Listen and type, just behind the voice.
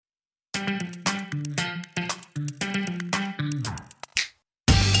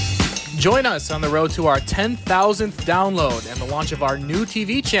Join us on the road to our 10,000th download and the launch of our new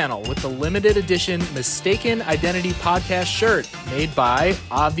TV channel with the limited edition Mistaken Identity podcast shirt made by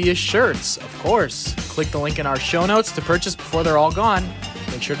Obvious Shirts, of course. Click the link in our show notes to purchase before they're all gone.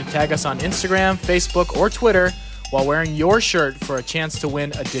 Make sure to tag us on Instagram, Facebook, or Twitter while wearing your shirt for a chance to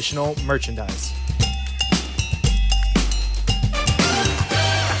win additional merchandise.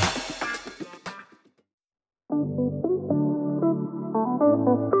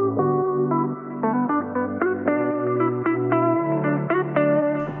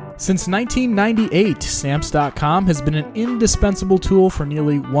 Since 1998, Stamps.com has been an indispensable tool for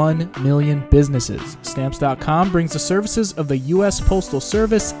nearly 1 million businesses. Stamps.com brings the services of the U.S. Postal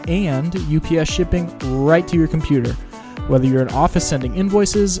Service and UPS shipping right to your computer. Whether you're an office sending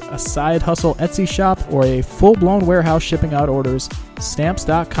invoices, a side hustle Etsy shop, or a full-blown warehouse shipping out orders,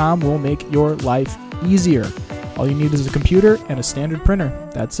 Stamps.com will make your life easier. All you need is a computer and a standard printer.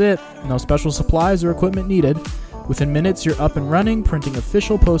 That's it. No special supplies or equipment needed. Within minutes, you're up and running, printing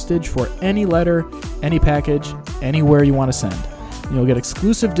official postage for any letter, any package, anywhere you want to send. And you'll get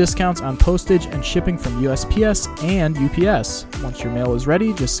exclusive discounts on postage and shipping from USPS and UPS. Once your mail is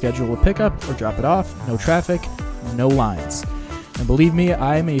ready, just schedule a pickup or drop it off. No traffic, no lines. And believe me,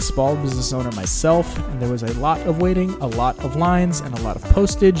 I'm a small business owner myself, and there was a lot of waiting, a lot of lines, and a lot of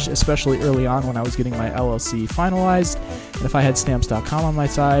postage, especially early on when I was getting my LLC finalized. And if I had Stamps.com on my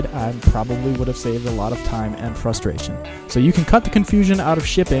side, I probably would have saved a lot of time and frustration. So you can cut the confusion out of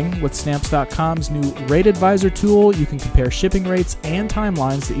shipping with Stamps.com's new Rate Advisor tool. You can compare shipping rates and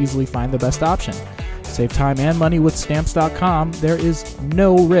timelines to easily find the best option. Save time and money with Stamps.com. There is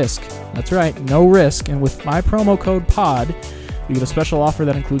no risk. That's right, no risk. And with my promo code POD, you get a special offer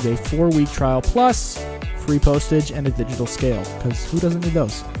that includes a 4-week trial plus free postage and a digital scale, because who doesn't need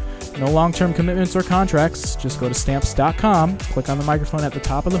those? No long-term commitments or contracts. Just go to Stamps.com, click on the microphone at the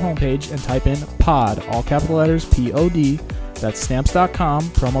top of the homepage, and type in POD, all capital letters, P-O-D. That's Stamps.com,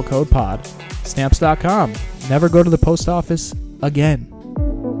 promo code POD. Stamps.com. Never go to the post office again.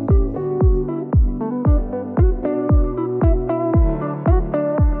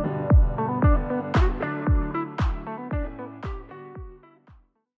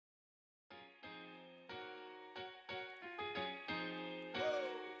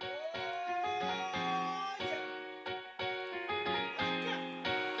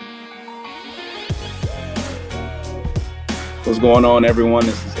 What's going on, everyone?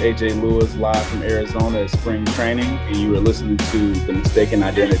 This is AJ Lewis, live from Arizona at spring training, and you are listening to the Mistaken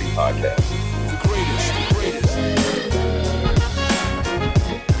Identity podcast.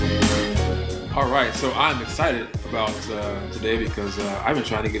 All right, so I'm excited about today because I've been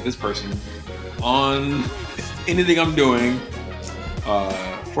trying to get this person on anything I'm doing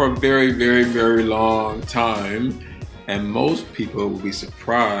for a very, very, very long time, and most people will be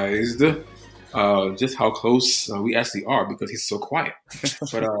surprised just how close we actually are because he's so quiet.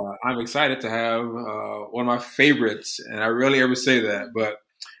 But I'm excited to have one of my favorites, and I rarely ever say that, but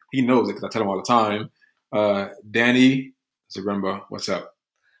he knows it because I tell him all the time. Danny Zaremba, what's up?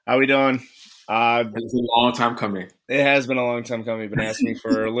 How we doing? It's been a long time coming. It has been a long time coming. You've been asking me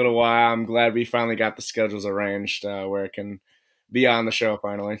for a little while. I'm glad we finally got the schedules arranged where it can be on the show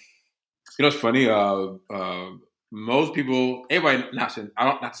finally. You know what's funny? Most people, everybody, not to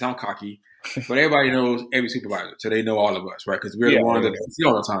sound cocky, but everybody knows every supervisor, so they know all of us, right? Because we're the ones that they see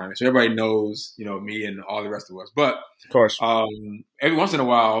all the time, so everybody knows, me and all the rest of us. But of course, every once in a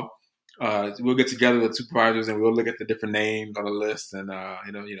while, we'll get together with supervisors and we'll look at the different names on the list, and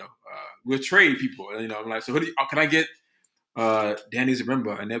we'll trade people. And I'm like, so can I get Danny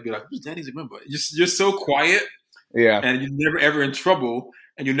Zaremba? And they'll be like, who's Danny Zaremba? You're so quiet, and you're never ever in trouble,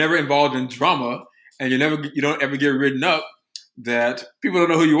 and you're never involved in drama, and you don't ever get written up, that people don't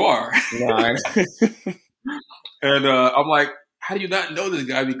know who you are. Right. And I'm like, how do you not know this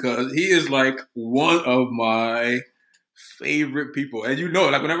guy? Because he is like one of my favorite people. And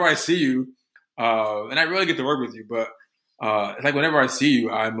like whenever I see you, and I really get to work with you, but like whenever I see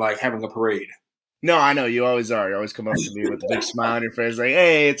you, I'm like having a parade. No, I know. You always are. You always come up to me with a big smile on your face like,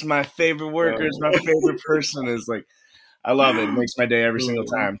 hey, it's my favorite worker. It's my favorite person. It's like, I love it. It makes my day every single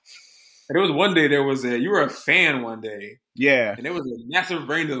time. And there was one day you were a fan one day. Yeah. And there was a massive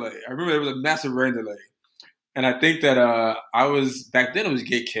rain delay. I remember there was a massive rain delay. And I think that back then it was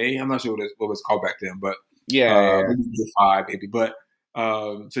Gate K. I'm not sure what it was called back then, but maybe 5 maybe. But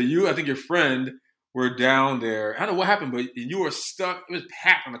so I think your friend were down there. I don't know what happened, but you were stuck. It was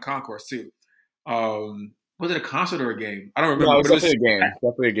packed on the concourse too. Was it a concert or a game? I don't remember. No, it was definitely a game.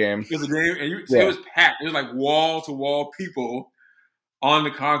 Definitely a game. It was a game, and it was packed. It was like wall to wall people on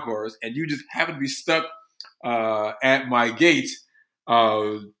the concourse, and you just happened to be stuck at my gate.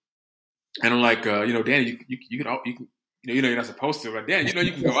 And I'm like, Danny, you can, you're not supposed to, but Danny,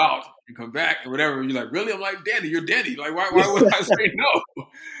 you can go out and come back and whatever. And you're like, really? I'm like, Danny, you're Danny. Like, why would I say no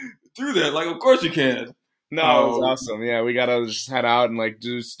through that? Like, of course you can. No, it was awesome. Yeah, we got to just head out and like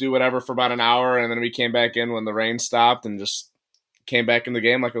just do whatever for about an hour. And then we came back in when the rain stopped and just came back in the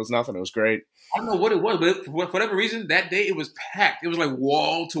game like it was nothing. It was great. I don't know what it was, but for whatever reason, that day it was packed. It was like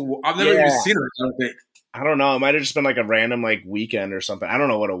wall to wall. I've never even seen it, I don't think. I don't know. It might have just been like a random like weekend or something. I don't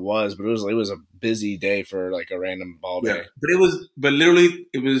know what it was, but it was a busy day for like a random ball day. But literally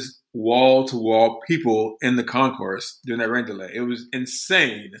it was wall to wall people in the concourse during that rain delay. It was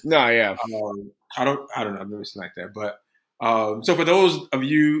insane. No, yeah. I don't know. I've never seen like that. But so for those of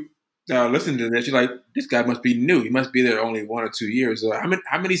you that are listening to this, you're like, this guy must be new. He must be there only 1 or 2 years.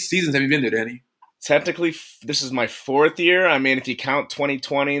 How many seasons have you been there, Danny? Technically, this is my 4th year. I mean, if you count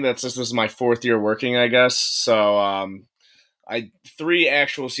 2020, this is my 4th year working, I guess. So, 3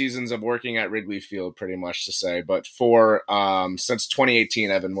 actual seasons of working at Wrigley Field, pretty much to say. But 4 since 2018,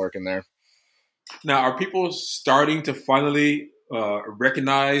 I've been working there. Now, are people starting to finally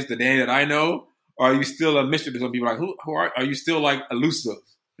recognize the Danny that I know? Or are you still a mystery to some people? Like, who are you still like elusive?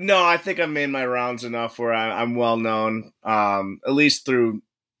 No, I think I've made my rounds enough where I'm well known, at least through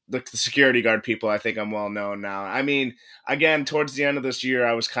the security guard people. I think I'm well known now. I mean, again, towards the end of this year,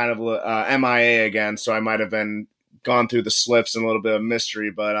 I was kind of MIA again, so I might have been gone through the slips and a little bit of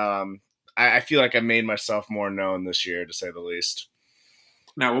mystery, but I feel like I made myself more known this year, to say the least.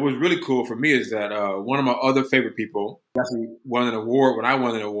 Now, what was really cool for me is that one of my other favorite people actually won an award when I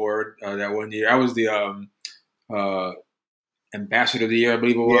won an award that one year. I was the ambassador of the year, I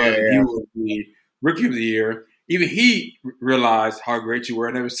believe it was. Yeah. He was the rookie of the year. Even he realized how great you were,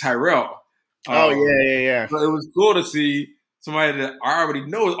 and it was Tyrell. Yeah. So it was cool to see somebody that I already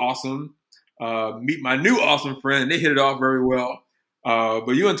know is awesome meet my new awesome friend, and they hit it off very well.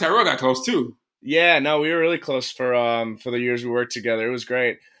 But you and Tyrell got close too. Yeah, no, we were really close for the years we worked together. It was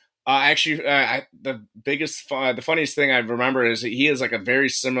great. The funniest thing I remember is he has like a very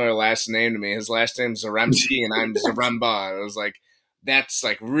similar last name to me. His last name's Zaremski, and I'm Zaremba. It was like, that's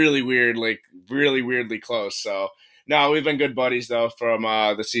like really weird, like really weirdly close. So no, we've been good buddies though from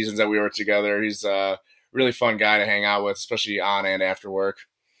the seasons that we were together. He's a really fun guy to hang out with, especially on and after work.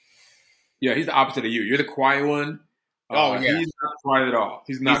 Yeah, he's the opposite of you. You're the quiet one. Yeah. He's not quiet at all.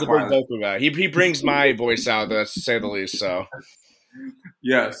 He's not a quiet. big vocal guy. He brings my voice out, to say the least. So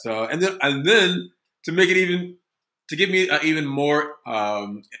yes, and then to make it to give me an even more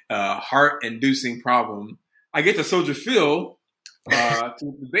heart-inducing problem, I get to Soldier Field to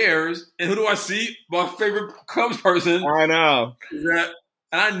the Bears, and who do I see? My favorite Cubs person. I know. And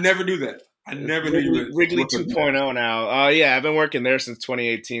I never do that. I never knew Wrigley 2.0 now. Yeah, I've been working there since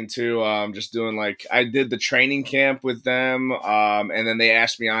 2018 too. Just doing I did the training camp with them, and then they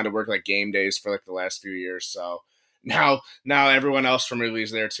asked me on to work like game days for like the last few years. So now everyone else from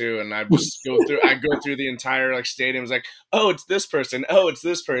Wrigley's there too, and I just go through the entire like stadium. It's like, oh, it's this person. Oh, it's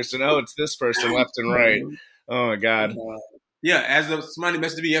this person. Oh, it's this person, left and right. Oh my god. Yeah, as somebody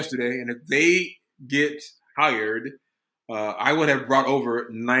messaged me yesterday, and if they get hired, I would have brought over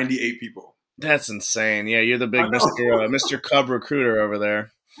 98 people. That's insane. Yeah, you're the big Mr. Cub recruiter over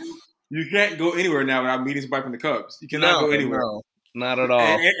there. You can't go anywhere now without meeting somebody from the Cubs. You cannot go anywhere. No, not at all.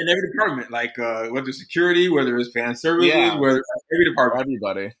 And every department, like whether it's security, whether it's fan services, whether it's every department.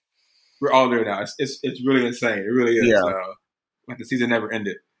 Everybody. We're all there now. It's really insane. It really is. Yeah. Like the season never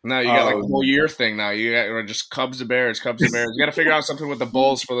ended. No, you got like a whole year thing now. You got just Cubs to Bears, Cubs to Bears. You got to figure out something with the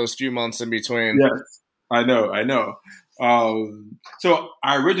Bulls for those few months in between. Yes, I know. So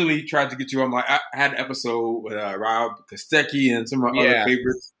I originally tried to get you on I had an episode with Rob Kostecki and some of my other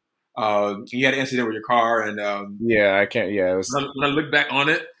favorites. You had an incident with your car, and I can't. Yeah, when I look back on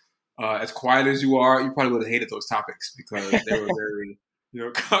it, as quiet as you are, you probably would have hated those topics because they were very,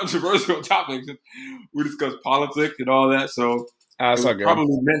 controversial topics. We discussed politics and all that, so it was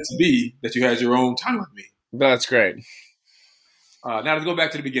probably meant to be that you had your own time with me. That's great. Now let's go back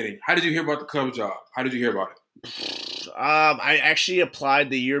to the beginning. How did you hear about the Cubs job? How did you hear about it? I actually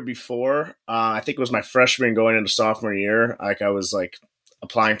applied the year before. I think it was my freshman going into sophomore year. Like I was like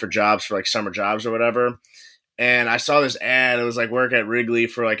applying for jobs for like summer jobs or whatever. And I saw this ad. It was like work at Wrigley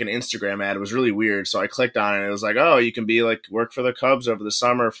for like an Instagram ad. It was really weird. So I clicked on it. It was like, oh, you can be like work for the Cubs over the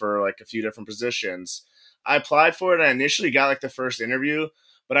summer for like a few different positions. I applied for it. I initially got like the first interview,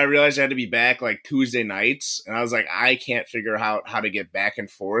 but I realized I had to be back like Tuesday nights. And I was like, I can't figure out how to get back and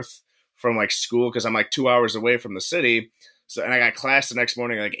forth from like school because I'm like 2 hours away from the city. So, and I got class the next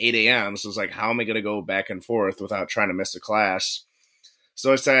morning at like 8 a.m. So it's like, how am I going to go back and forth without trying to miss a class?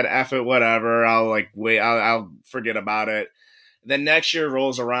 So I said, F it, whatever. I'll like wait. I'll forget about it. Then next year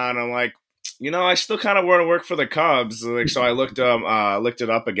rolls around. I'm like, I still kind of want to work for the Cubs. Like, so I looked it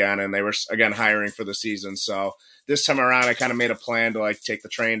up again, and they were again hiring for the season. So this time around, I kind of made a plan to like take the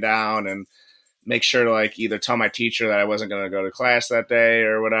train down and make sure to like either tell my teacher that I wasn't going to go to class that day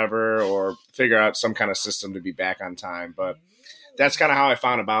or whatever, or figure out some kind of system to be back on time. But that's kind of how I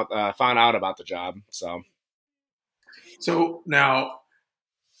found out about the job. So now,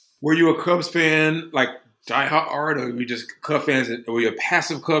 were you a Cubs fan, like diehard, or were you just Cub fans? Were you a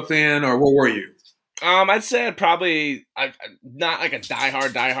passive Cub fan, or what were you? I'd say I'm not like a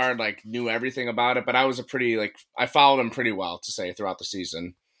diehard, like knew everything about it, but I was I followed them pretty well, to say, throughout the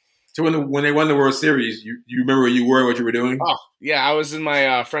season. So when they won the World Series, you remember where you were, what you were doing? Oh, yeah, I was in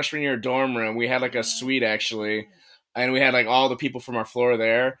my freshman year dorm room. We had like a suite, actually, and we had like all the people from our floor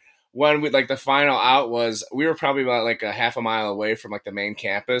there. When the final out was, we were probably about like a half a mile away from like the main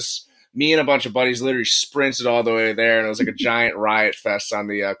campus. Me and a bunch of buddies literally sprinted all the way there, and it was like a giant riot fest on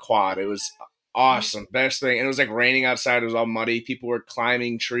the quad. It was awesome. Best thing. And it was like raining outside. It was all muddy. People were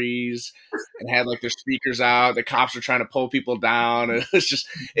climbing trees and had like their speakers out. The cops were trying to pull people down.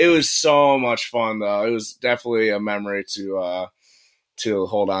 It was so much fun, though. It was definitely a memory to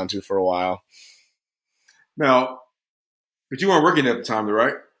hold on to for a while. Now, but you weren't working at the time, though,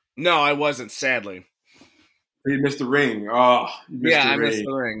 right? No, I wasn't, sadly. You missed the ring. Oh, I missed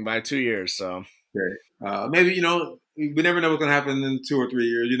the ring by 2 years. So maybe we never know what's gonna happen in 2 or 3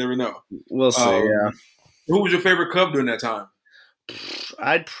 years. You never know. We'll see. Yeah. Who was your favorite Cub during that time?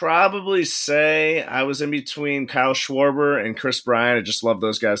 I'd probably say I was in between Kyle Schwarber and Chris Bryant. I just love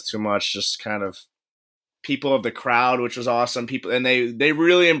those guys too much. Just kind of people of the crowd, which was awesome. People, and they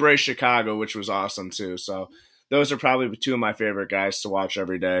really embraced Chicago, which was awesome too. So those are probably two of my favorite guys to watch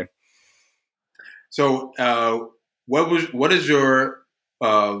every day. So, what is your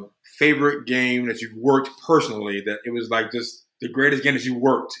favorite game that you've worked personally? That it was like just the greatest game that you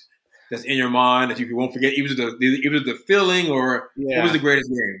worked that's in your mind that you won't forget. Either the feeling or what was the greatest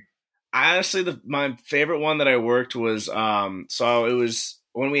game? Honestly, my favorite one that I worked was so it was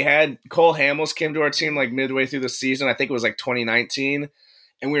when we had Cole Hamels came to our team like midway through the season. I think it was like 2019,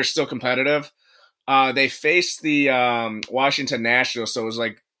 and we were still competitive. They faced the Washington Nationals, so it was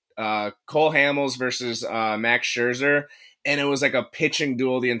like Cole Hamels versus Max Scherzer, and it was like a pitching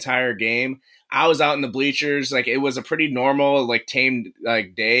duel the entire game. I was out in the bleachers. Like, it was a pretty normal, like, tamed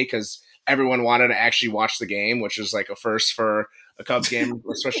like day because everyone wanted to actually watch the game, which is like a first for a Cubs game,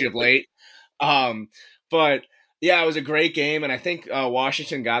 especially of late. But yeah, it was a great game, and I think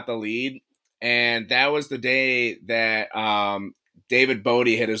Washington got the lead, and that was the day that David Bote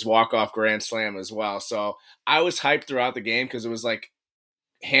hit his walk-off grand slam as well. So I was hyped throughout the game because it was like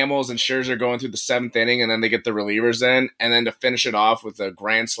Hamels and Scherzer going through the seventh inning, and then they get the relievers in, and then to finish it off with a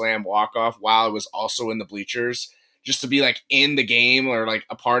grand slam walk-off while it was also in the bleachers, just to be like in the game or like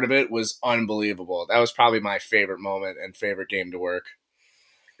a part of it was unbelievable. That was probably my favorite moment and favorite game to work.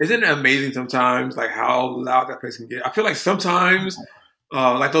 Isn't it amazing sometimes like how loud that place can get? I feel like sometimes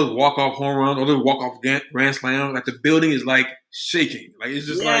like those walk-off home runs or those walk-off grand slams, like the building is like shaking. Like it's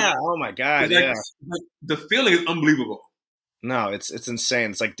just like, oh my God, like the feeling is unbelievable. No, it's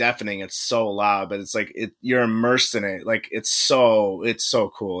insane. It's like deafening. It's so loud, but it's like you're immersed in it. Like it's so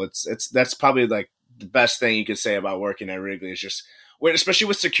cool. That's probably like the best thing you could say about working at Wrigley is just, especially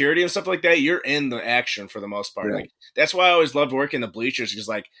with security and stuff like that, you're in the action for the most part. Yeah. Like that's why I always loved working the bleachers because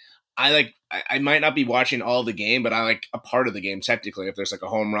like I might not be watching all the game, but I like a part of the game technically if there's like a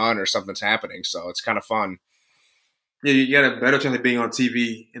home run or something's happening. So it's kind of fun. Yeah, you got a better chance of being on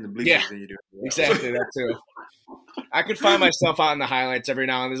TV in the bleachers than you do. Exactly, that too. I could find myself out in the highlights every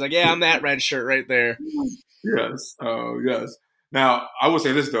now and then. It's like, yeah, I'm that red shirt right there. Yes. Yes. Now, I will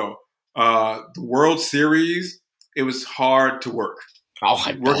say this, though. The World Series, it was hard to work. Oh,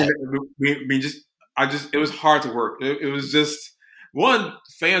 I bet. It was hard to work. It was just, one,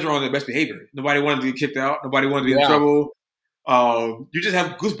 fans were on their best behavior. Nobody wanted to get kicked out. Nobody wanted to be in trouble. You just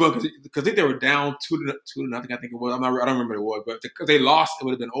have goosebumps because I think they were down 2-0. I think it was. I don't remember what it was, but because they lost, it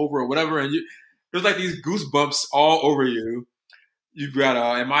would have been over or whatever. And there's like these goosebumps all over you. You've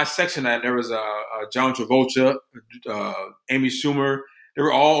got in my section that there was John Travolta, Amy Schumer. They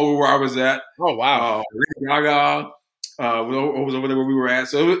were all over where I was at. Oh wow! Lady Gaga was over there where we were at.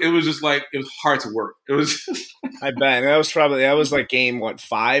 So it was just like it was hard to work. It was. I bet that was like game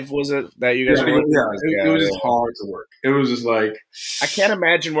 5 was it that you guys were working? Yeah, it was just hard to work. It was just like I can't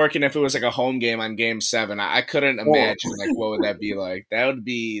imagine working if it was like a home game on game 7. I couldn't imagine like what would that be like. That would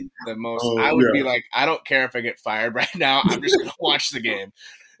be the most. I would be like, I don't care if I get fired right now. I'm just gonna watch the game.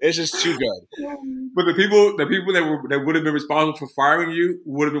 It's just too good. But the people that would have been responsible for firing you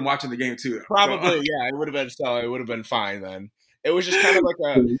would have been watching the game too. Probably, yeah. It would have been fine then. It was just kind of like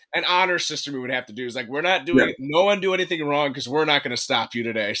an honor system we would have to do. It's like, we're not doing, no one do anything wrong because we're not going to stop you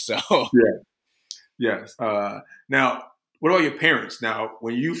today. So Yes. Now, what about your parents? Now,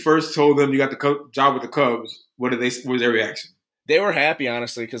 when you first told them you got the job with the Cubs, what was their reaction? They were happy,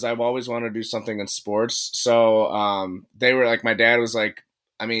 honestly, because I've always wanted to do something in sports. So they were like, my dad was like,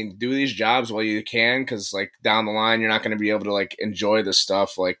 I mean, do these jobs while you can, because like down the line, you're not going to be able to like enjoy this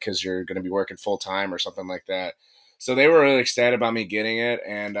stuff, like because you're going to be working full time or something like that. So they were really excited about me getting it,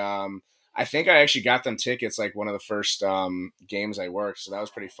 and I think I actually got them tickets like one of the first games I worked. So that was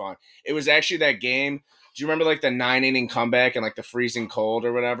pretty fun. It was actually that game. Do you remember like the 9-inning comeback and like the freezing cold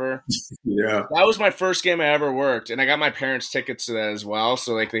or whatever? Yeah. That was my first game I ever worked. And I got my parents tickets to that as well.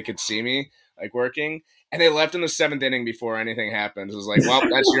 So like they could see me like working. And they left in the 7th inning before anything happened. It was like, well,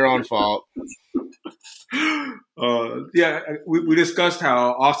 that's your own fault. We discussed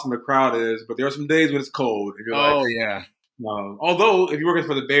how awesome the crowd is, but there are some days when it's cold. And you're Yeah. Although if you're working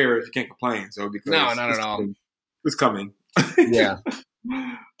for the Bears, you can't complain. So because no, not at all. It's coming. Yeah.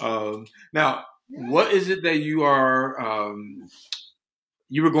 Now, what is it that you are?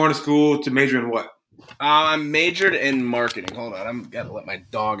 You were going to school to major in what? I'm majored in marketing. Hold on, I'm gotta let my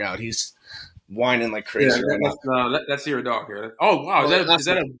dog out. He's whining like crazy. That's your dog here. Oh wow, is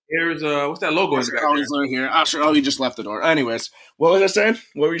that a Bears? What's that logo in the back? He's right here. He just left the door. Anyways, what was I saying?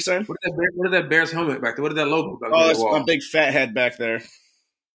 What were you saying? What is that Bears helmet back there? What is that logo? It's a big fat head back there. Is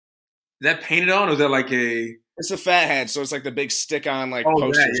that painted on, or is that like a? It's the fat head, so it's like the big stick-on like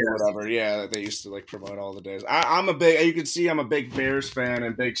posters or whatever. Yeah, that they used to like promote all the days. I'm a big. You can see I'm a big Bears fan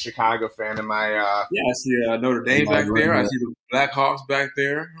and big Chicago fan in my. I see Notre Dame back there. I see the Blackhawks back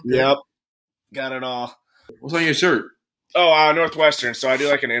there. Okay. Yep, got it all. What's on your shirt? Oh, Northwestern. So I do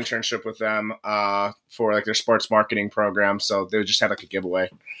like an internship with them for like their sports marketing program. So they would just have like a giveaway.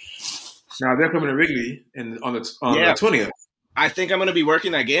 Now they're coming to Wrigley on the 20th. I think I'm going to be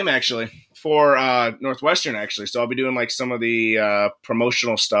working that game actually for Northwestern actually. So I'll be doing like some of the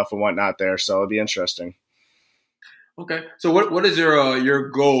promotional stuff and whatnot there. So it'll be interesting. Okay. So what is your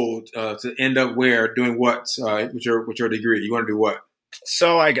goal to end up doing what with your degree? You want to do what?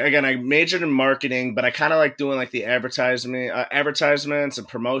 So I majored in marketing, but I kind of like doing like the advertisements and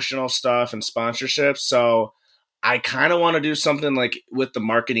promotional stuff and sponsorships. So I kind of want to do something like with the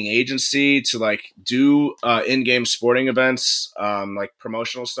marketing agency to like do in-game sporting events, like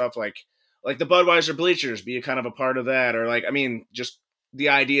promotional stuff, like the Budweiser bleachers, be a kind of a part of that, or like, I mean, just the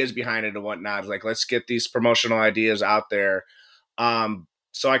ideas behind it and whatnot. Like, let's get these promotional ideas out there.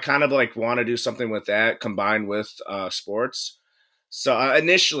 So I kind of like want to do something with that combined with sports. So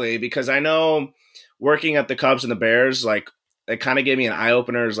initially, because I know working at the Cubs and the Bears, like, it kind of gave me an eye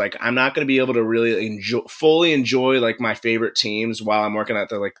opener. Is like, I'm not going to be able to really fully enjoy like my favorite teams while I'm working at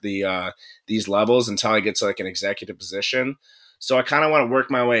these levels until I get to like an executive position. So I kind of want to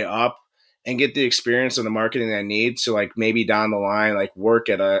work my way up and get the experience of the marketing that I need to like maybe down the line, like work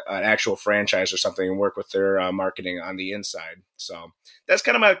at an actual franchise or something and work with their marketing on the inside. So that's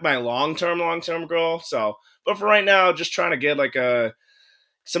kind of my long-term goal. So, but for right now, just trying to get like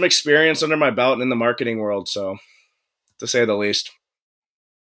some experience under my belt and in the marketing world. So, to say the least.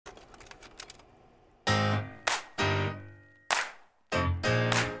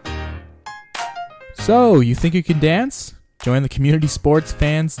 So, you think you can dance? Join the Community Sports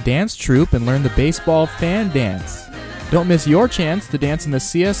Fans Dance Troupe and learn the baseball fan dance. Don't miss your chance to dance in the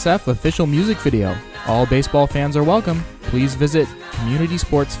CSF official music video. All baseball fans are welcome. Please visit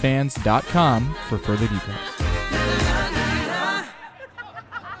communitysportsfans.com for further details.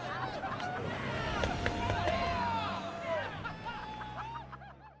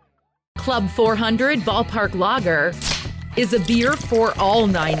 Club 400 Ballpark Lager is a beer for all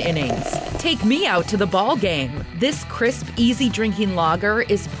 9 innings. Take me out to the ball game. This crisp, easy drinking lager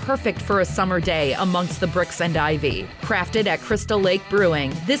is perfect for a summer day amongst the bricks and ivy. Crafted at Crystal Lake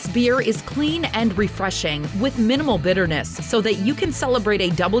Brewing, this beer is clean and refreshing with minimal bitterness so that you can celebrate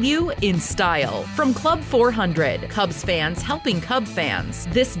a W in style. From Club 400, Cubs fans helping Cub fans.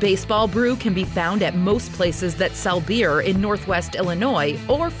 This baseball brew can be found at most places that sell beer in Northwest Illinois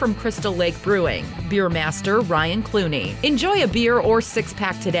or from Crystal Lake Brewing. Beer master Ryan Clooney. Enjoy a beer or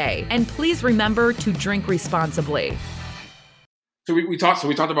 6-pack today, and please remember to drink responsibly. So we talked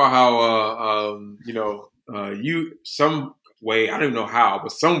about how you some way, I don't even know how,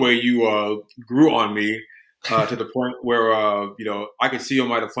 but some way you grew on me to the point where I could see you on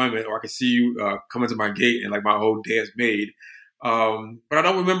my deployment, or I could see you come into my gate and like my whole day is made. But I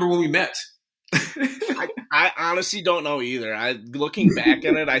don't remember when we met. I honestly don't know either. Looking back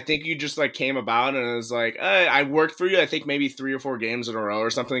at it, I think you just like came about and it was like, hey, I worked for you. I think maybe 3 or 4 games in a row or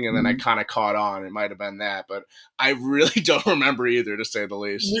something, and then I kind of caught on. It might have been that, but I really don't remember either, to say the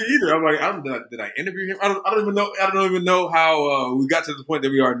least. Me either. I'm like, did I interview him? I don't even know. I don't even know how we got to the point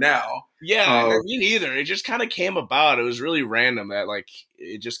that we are now. Yeah, me neither. It just kind of came about. It was really random that like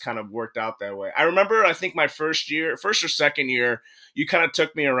it just kind of worked out that way. I remember, I think my first or second year, you kind of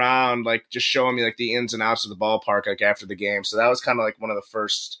took me around, like just showing me like the ins and outs of the ballpark, like after the game. So that was kind of like one of the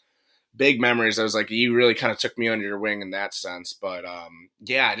first big memories. I was like, you really kind of took me under your wing in that sense. But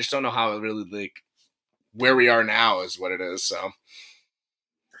yeah, I just don't know how it really like where we are now is what it is.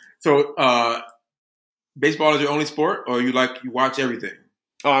 So baseball is your only sport, or you watch everything?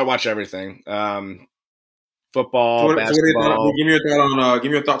 Oh, I watch everything. Football, basketball. Give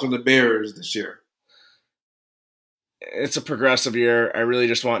me your thoughts on the Bears this year. It's a progressive year. I really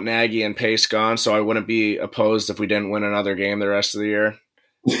just want Nagy and Pace gone, so I wouldn't be opposed if we didn't win another game the rest of the year.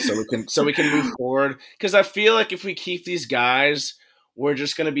 So we can move forward. Because I feel like if we keep these guys, we're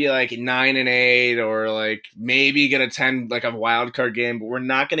just gonna be like 9-8, or like maybe get a 10 like a wild card game, but we're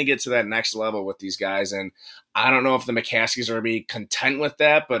not gonna get to that next level with these guys. And I don't know if the McCaskies are gonna be content with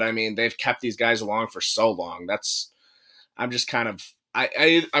that, but I mean they've kept these guys along for so long. I'm just kind of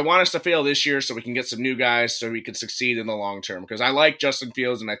I want us to fail this year so we can get some new guys so we can succeed in the long term. Because I like Justin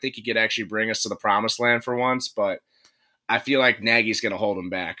Fields and I think he could actually bring us to the promised land for once, but I feel like Nagy's gonna hold him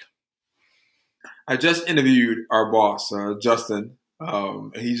back. I just interviewed our boss, Justin.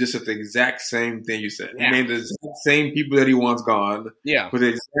 And he just said the exact same thing you said. Yeah. He named the exact same people that he wants gone for the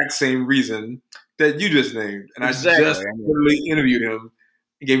exact same reason that you just named. And exactly. I just literally interviewed him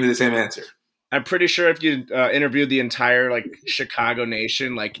and gave me the same answer. I'm pretty sure if you interviewed the entire like Chicago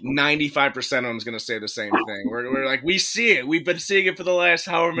nation, like 95% of them is going to say the same thing. We're like, we see it. We've been seeing it for the last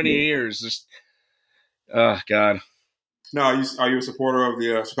however many years. Just, oh, God. Now, are you a supporter of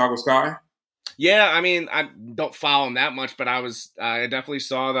the Chicago Sky? Yeah, I mean, I don't follow him that much, but I definitely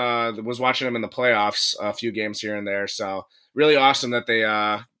was watching him in the playoffs, a few games here and there. So really awesome that they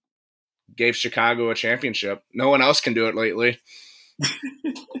gave Chicago a championship. No one else can do it lately.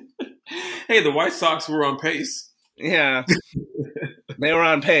 Hey, the White Sox were on pace. Yeah, they were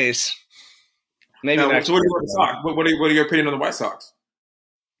on pace. Maybe. Now, so what do you want the Sox? What are your opinion on the White Sox?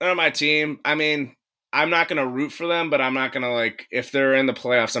 They're my team. I mean, I'm not going to root for them, but I'm not going to like if they're in the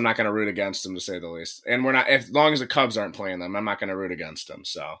playoffs, I'm not going to root against them, to say the least. And we're not, as long as the Cubs aren't playing them, I'm not going to root against them.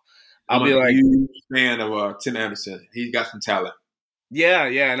 So I'm a huge fan of Tim Anderson. He's got some talent.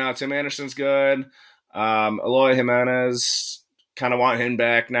 Yeah. No, Tim Anderson's good. Eloy Jimenez, kind of want him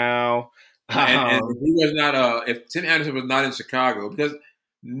back now. And he was not. If Tim Anderson was not in Chicago, because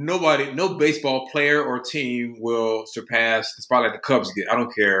no baseball player or team will surpass the spotlight the Cubs get. I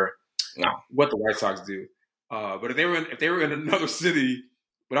don't care. No, what the White Sox do. But if they were in another city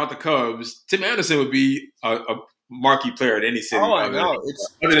without the Cubs, Tim Anderson would be a marquee player at any city. Oh, I know.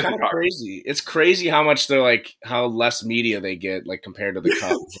 It's kind of crazy. It's crazy how much they're like, how less media they get, like compared to the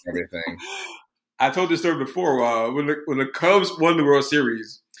Cubs and everything. I told this story before. When the Cubs won the World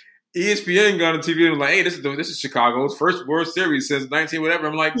Series, ESPN got on TV and was like, "Hey, this is Chicago's first World Series since 19 whatever."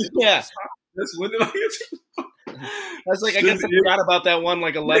 I'm like, yeah. That's when did I get I was like, I guess I forgot about that one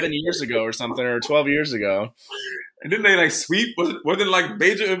like 11 years ago or something, or 12 years ago. And then they like sweep. Wasn't like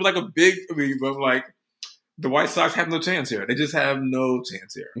major. It was like a big. But like the White Sox have no chance here. They just have no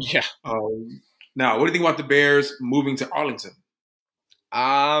chance here. Yeah. Now, what do you think about the Bears moving to Arlington?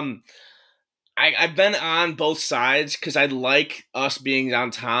 I've been on both sides because I like us being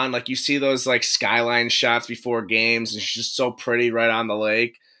downtown. Like you see those like skyline shots before games. It's just so pretty right on the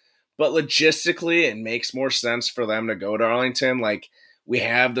lake. But logistically, it makes more sense for them to go to Arlington. Like we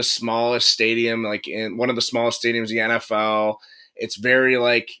have the smallest stadium, like in one of the smallest stadiums in the NFL. It's very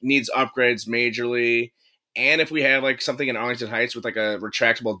like needs upgrades majorly. And if we have like something in Arlington Heights with like a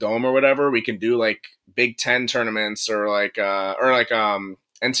retractable dome or whatever, we can do like Big Ten tournaments or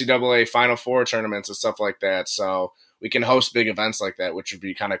NCAA Final Four tournaments and stuff like that. So we can host big events like that, which would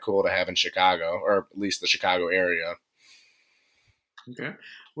be kind of cool to have in Chicago, or at least the Chicago area. Okay.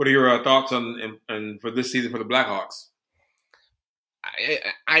 What are your thoughts on for this season for the Blackhawks?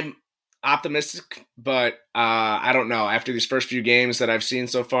 I'm optimistic, but I don't know. After these first few games that I've seen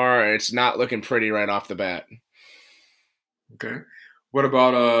so far, it's not looking pretty right off the bat. Okay. What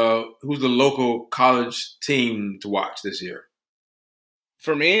about who's the local college team to watch this year?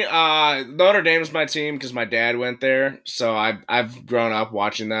 For me, Notre Dame's my team because my dad went there, so I've grown up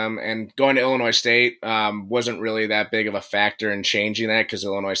watching them. And going to Illinois State wasn't really that big of a factor in changing that because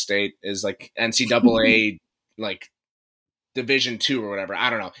Illinois State is like NCAA like Division II or whatever. I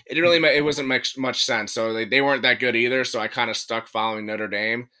don't know. It wasn't much sense. So they weren't that good either. So I kind of stuck following Notre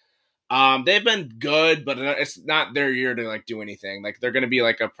Dame. They've been good, but it's not their year to like do anything. Like they're going to be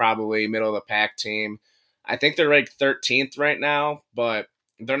like a probably middle of the pack team. I think they're like 13th right now, but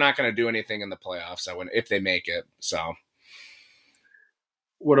they're not going to do anything in the playoffs if they make it. So,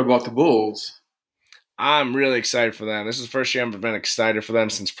 what about the Bulls? I'm really excited for them. This is the first year I've been excited for them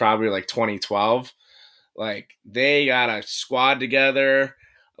since probably like 2012. Like they got a squad together.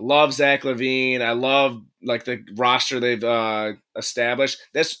 I love Zach LaVine. I love like the roster they've established.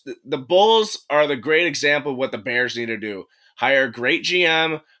 The Bulls are the great example of what the Bears need to do. Hire a great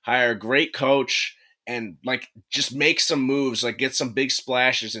GM, hire a great coach, and like just make some moves, like get some big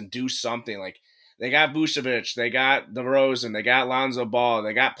splashes and do something. Like they got Vucevic, they got DeRozan, they got Lonzo Ball,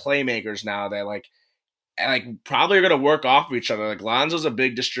 they got playmakers now that like probably are gonna work off of each other. Like Lonzo's a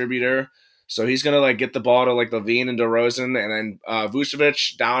big distributor, so he's gonna like get the ball to like LaVine and DeRozan, and then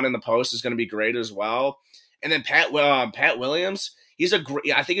Vucevic down in the post is gonna be great as well. And then Pat Williams,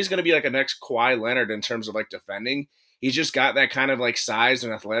 I think he's gonna be like a next Kawhi Leonard in terms of like defending. He's just got that kind of like size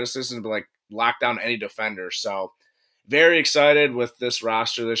and athleticism to like lock down any defender. So very excited with this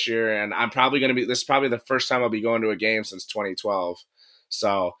roster this year, and this is probably the first time I'll be going to a game since 2012.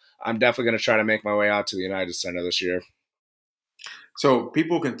 So I'm definitely going to try to make my way out to the United Center this year. So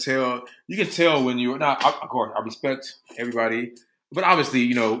people can tell, when you, now, of course, I respect everybody, but obviously,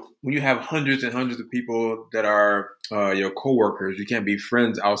 you know, when you have hundreds and hundreds of people that are your coworkers, you can't be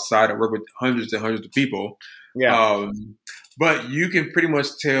friends outside of work with hundreds and hundreds of people. Yeah. But you can pretty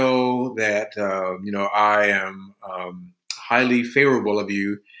much tell that, you know, I am highly favorable of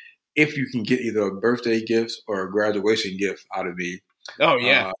you if you can get either a birthday gift or a graduation gift out of me. Oh,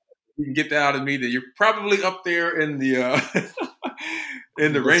 yeah. You can get that out of me, that you're probably up there in the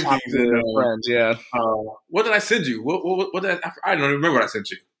in the rankings. Friends, yeah. What did I send you? What did I don't remember what I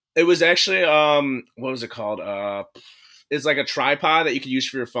sent you. It was actually what was it called? It's like a tripod that you could use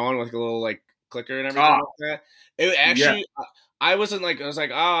for your phone with like a little like clicker and everything like that. It actually, I was like,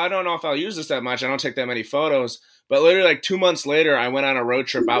 oh, I don't know if I'll use this that much. I don't take that many photos. But literally like 2 months later, I went on a road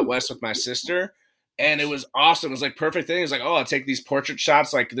trip out west with my sister. And it was awesome. It was like perfect thing. It was like, oh, I'll take these portrait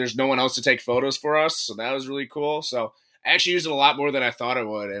shots. Like there's no one else to take photos for us. So that was really cool. So I actually used it a lot more than I thought it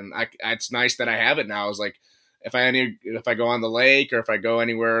would. And it's nice that I have it now. It's like if I go on the lake or if I go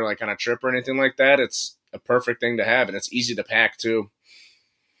anywhere like on a trip or anything like that, it's a perfect thing to have. And it's easy to pack too.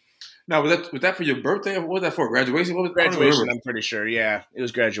 Now, was that for your birthday? What was that for? Graduation? What was graduation? I'm pretty sure. Yeah, it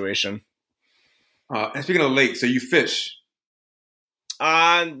was graduation. And speaking of lake, so you fish?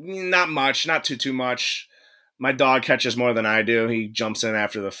 Not much, not too much. My dog catches more than I do. He jumps in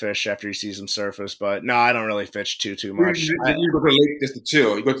after the fish after he sees them surface. But no, I don't really fish too much. You go to the lake just to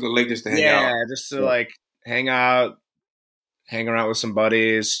chill. You go to the lake just to hang out. Yeah, just to like hang out, hang around with some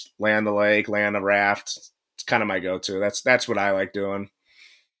buddies, lay on the lake, lay on a raft. It's kind of my go-to. That's what I like doing.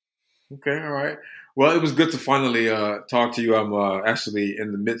 Okay, all right. Well, it was good to finally talk to you. I'm actually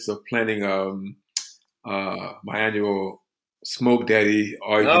in the midst of planning my annual Smoke Daddy.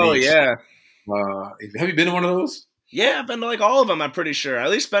 Yeah. Have you been to one of those? Yeah, I've been to like all of them. I'm pretty sure. I at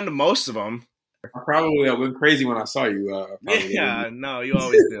least been to most of them. I probably went crazy when I saw you. No, you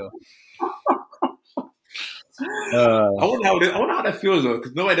always do. I wonder how that feels though,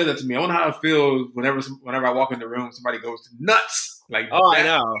 because nobody does that to me. I wonder how it feels whenever I walk in the room, somebody goes nuts. Like, I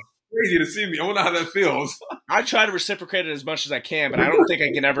know. Crazy to see me. I wonder how that feels. I try to reciprocate it as much as I can, but I don't think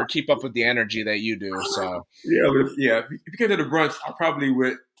I can ever keep up with the energy that you do. So If you came to the brunch, I probably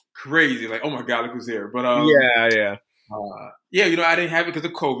went crazy. Like, oh my God, look who's here. But yeah. You know, I didn't have it because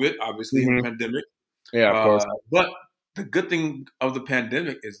of COVID, obviously, the pandemic. Yeah, of course. But the good thing of the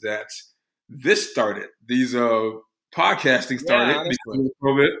pandemic is that this started. These podcasting started because of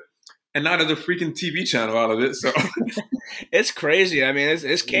COVID. And now there's a freaking TV channel out of it. So it's crazy. I mean,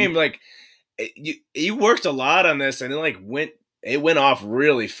 it's came like you worked a lot on this, and it went off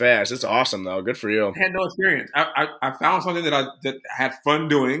really fast. It's awesome though. Good for you. I had no experience. I found something that I had fun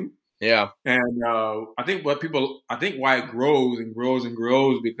doing. Yeah. And I think why it grows and grows and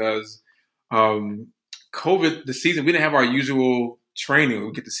grows because COVID, the season, we didn't have our usual training.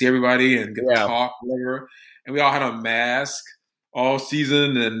 We get to see everybody and get to talk, whatever. And we all had a mask all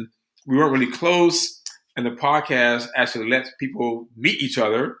season, and we weren't really close, and the podcast actually lets people meet each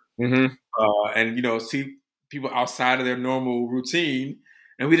other and, you know, see people outside of their normal routine.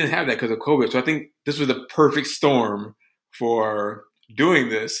 And we didn't have that because of COVID. So I think this was the perfect storm for doing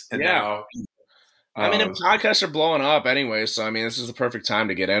this. And now, I mean, the podcasts are blowing up anyway. So, I mean, this is the perfect time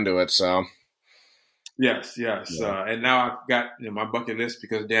to get into it. So, Yes. Yeah. And now I've got my bucket list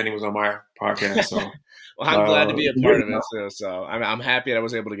because Danny was on my podcast. So, well, I'm glad to be a part of it too. So I'm happy I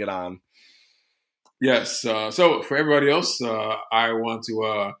was able to get on. Yes. So for everybody else, I want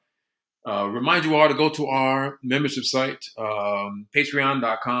to remind you all to go to our membership site,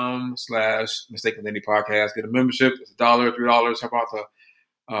 patreon.com/Mistaken Identity Podcast. Get a membership. It's $1, $3. Help out the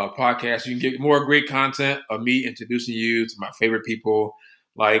podcast. You can get more great content of me introducing you to my favorite people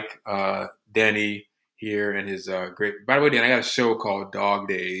like Danny here and his great. By the way, Dan, I got a show called Dog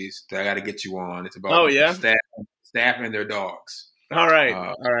Days that I got to get you on. It's about staff and their dogs. All right.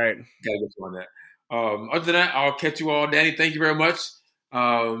 Gotta get you on that. Other than that, I'll catch you all. Danny, thank you very much.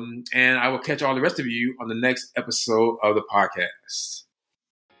 And I will catch all the rest of you on the next episode of the podcast.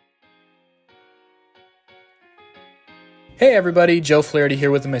 Hey everybody, Joe Flaherty here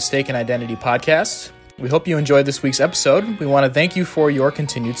with the Mistaken Identity Podcast. We hope you enjoyed this week's episode. We want to thank you for your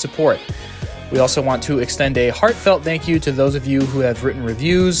continued support. We also want to extend a heartfelt thank you to those of you who have written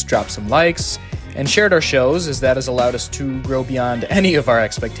reviews, dropped some likes, and shared our shows, as that has allowed us to grow beyond any of our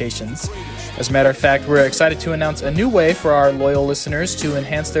expectations. As a matter of fact, we're excited to announce a new way for our loyal listeners to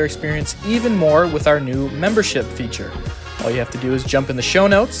enhance their experience even more with our new membership feature. All you have to do is jump in the show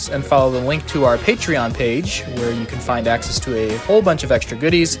notes and follow the link to our Patreon page, where you can find access to a whole bunch of extra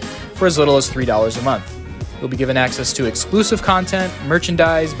goodies for as little as $3 a month. You'll be given access to exclusive content,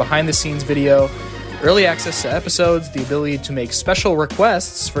 merchandise, behind-the-scenes video, early access to episodes, the ability to make special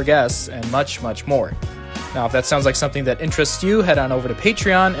requests for guests, and much, much more. Now, if that sounds like something that interests you, head on over to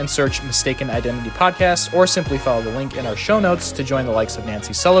Patreon and search Mistaken Identity Podcast, or simply follow the link in our show notes to join the likes of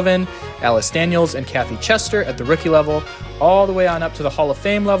Nancy Sullivan, Alice Daniels, and Kathy Chester at the rookie level, all the way on up to the Hall of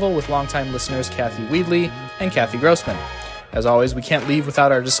Fame level with longtime listeners Kathy Weedley and Kathy Grossman. As always, we can't leave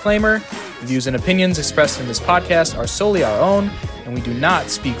without our disclaimer. The views and opinions expressed in this podcast are solely our own, and we do not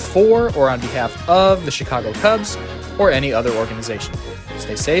speak for or on behalf of the Chicago Cubs or any other organization.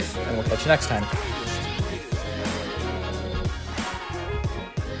 Stay safe, and we'll catch you next time.